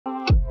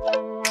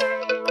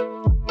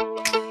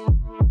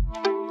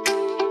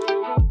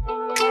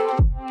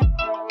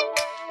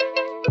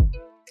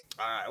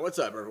What's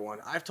up, everyone?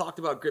 I've talked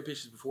about grip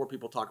issues before.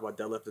 People talk about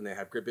deadlift and they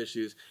have grip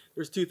issues.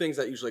 There's two things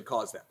that usually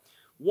cause that.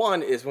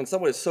 One is when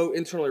someone is so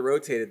internally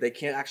rotated, they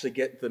can't actually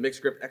get the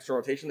mixed grip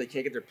external rotation. They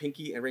can't get their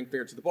pinky and ring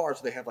finger to the bar,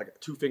 so they have like a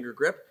two-finger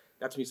grip.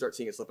 That's when you start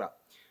seeing it slip out.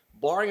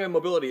 Barring a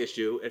mobility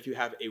issue, if you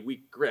have a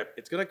weak grip,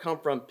 it's going to come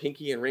from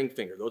pinky and ring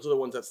finger. Those are the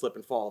ones that slip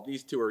and fall.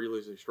 These two are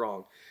really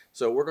strong.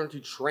 So we're going to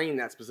train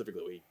that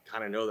specifically. We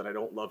kind of know that I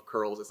don't love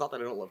curls. It's not that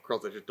I don't love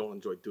curls. I just don't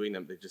enjoy doing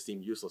them. They just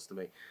seem useless to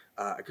me.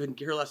 I couldn't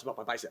care less about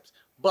my biceps,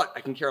 but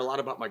I can care a lot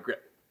about my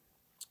grip.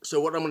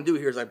 So what I'm going to do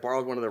here is I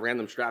borrowed one of the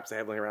random straps I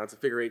have laying around. It's a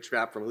figure 8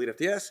 strap from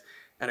elitefts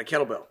and a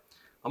kettlebell.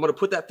 I'm going to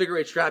put that figure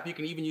 8 strap. You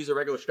can even use a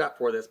regular strap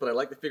for this, but I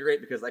like the figure 8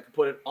 because I can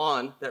put it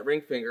on that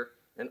ring finger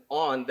and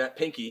on that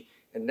pinky.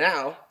 And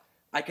now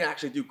I can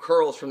actually do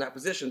curls from that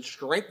position,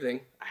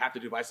 strengthening. I have to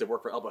do bicep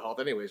work for elbow health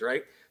anyways,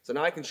 right? So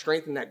now I can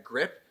strengthen that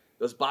grip,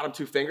 those bottom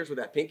two fingers with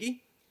that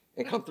pinky,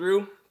 and come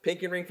through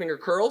pinky and ring finger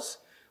curls.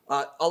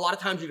 A lot of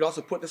times you can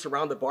also put this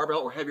around the barbell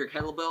or heavier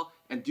kettlebell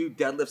and do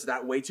deadlifts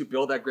that way to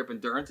build that grip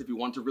endurance if you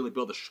want to really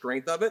build the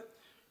strength of it.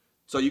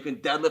 So you can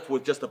deadlift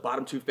with just the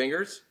bottom two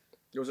fingers.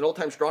 There was an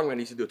old-time strongman who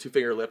used to do a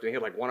two-finger lift, and he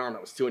had like one arm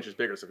that was 2 inches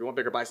bigger. So if you want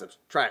bigger biceps,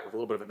 try it with a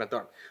little bit of a bent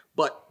arm.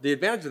 But the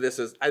advantage of this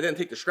is I then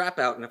take the strap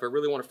out, and if I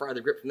really want to fire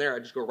the grip from there, I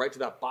just go right to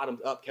that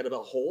bottoms-up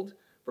kettlebell hold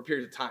for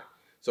periods of time.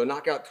 So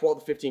knock out 12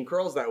 to 15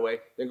 curls that way,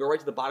 then go right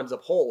to the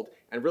bottoms-up hold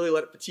and really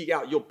let it fatigue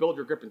out. You'll build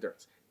your grip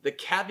endurance. The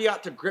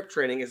caveat to grip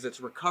training is its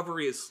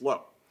recovery is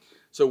slow.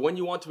 So when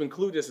you want to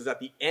include this is at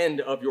the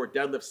end of your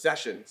deadlift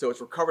session, so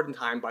it's recovered in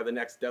time by the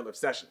next deadlift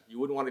session. You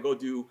wouldn't want to go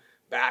do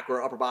back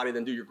or upper body,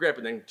 then do your grip,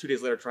 and then 2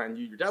 days later try and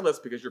do your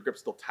deadlifts because your grip's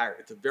still tired.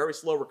 It's a very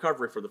slow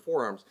recovery for the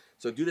forearms.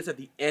 So do this at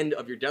the end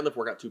of your deadlift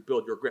workout to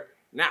build your grip.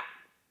 Now,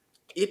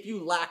 if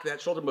you lack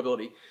that shoulder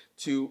mobility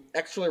to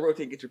externally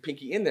rotate and get your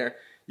pinky in there,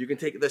 you can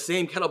take the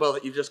same kettlebell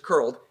that you just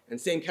curled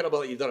and same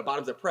kettlebell that you've done a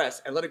bottoms up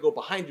press and let it go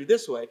behind you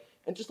this way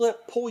and just let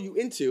it pull you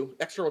into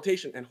external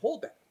rotation and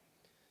hold that.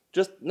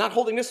 Just not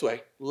holding this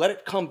way, let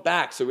it come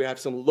back so we have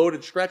some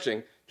loaded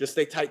stretching. Just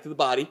stay tight to the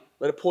body,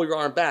 let it pull your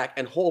arm back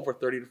and hold for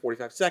 30 to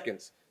 45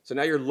 seconds. So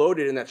now you're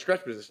loaded in that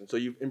stretch position. So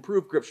you've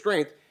improved grip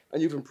strength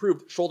and you've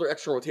improved shoulder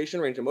external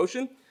rotation range of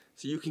motion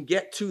so you can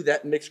get to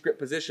that mixed grip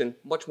position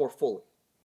much more fully.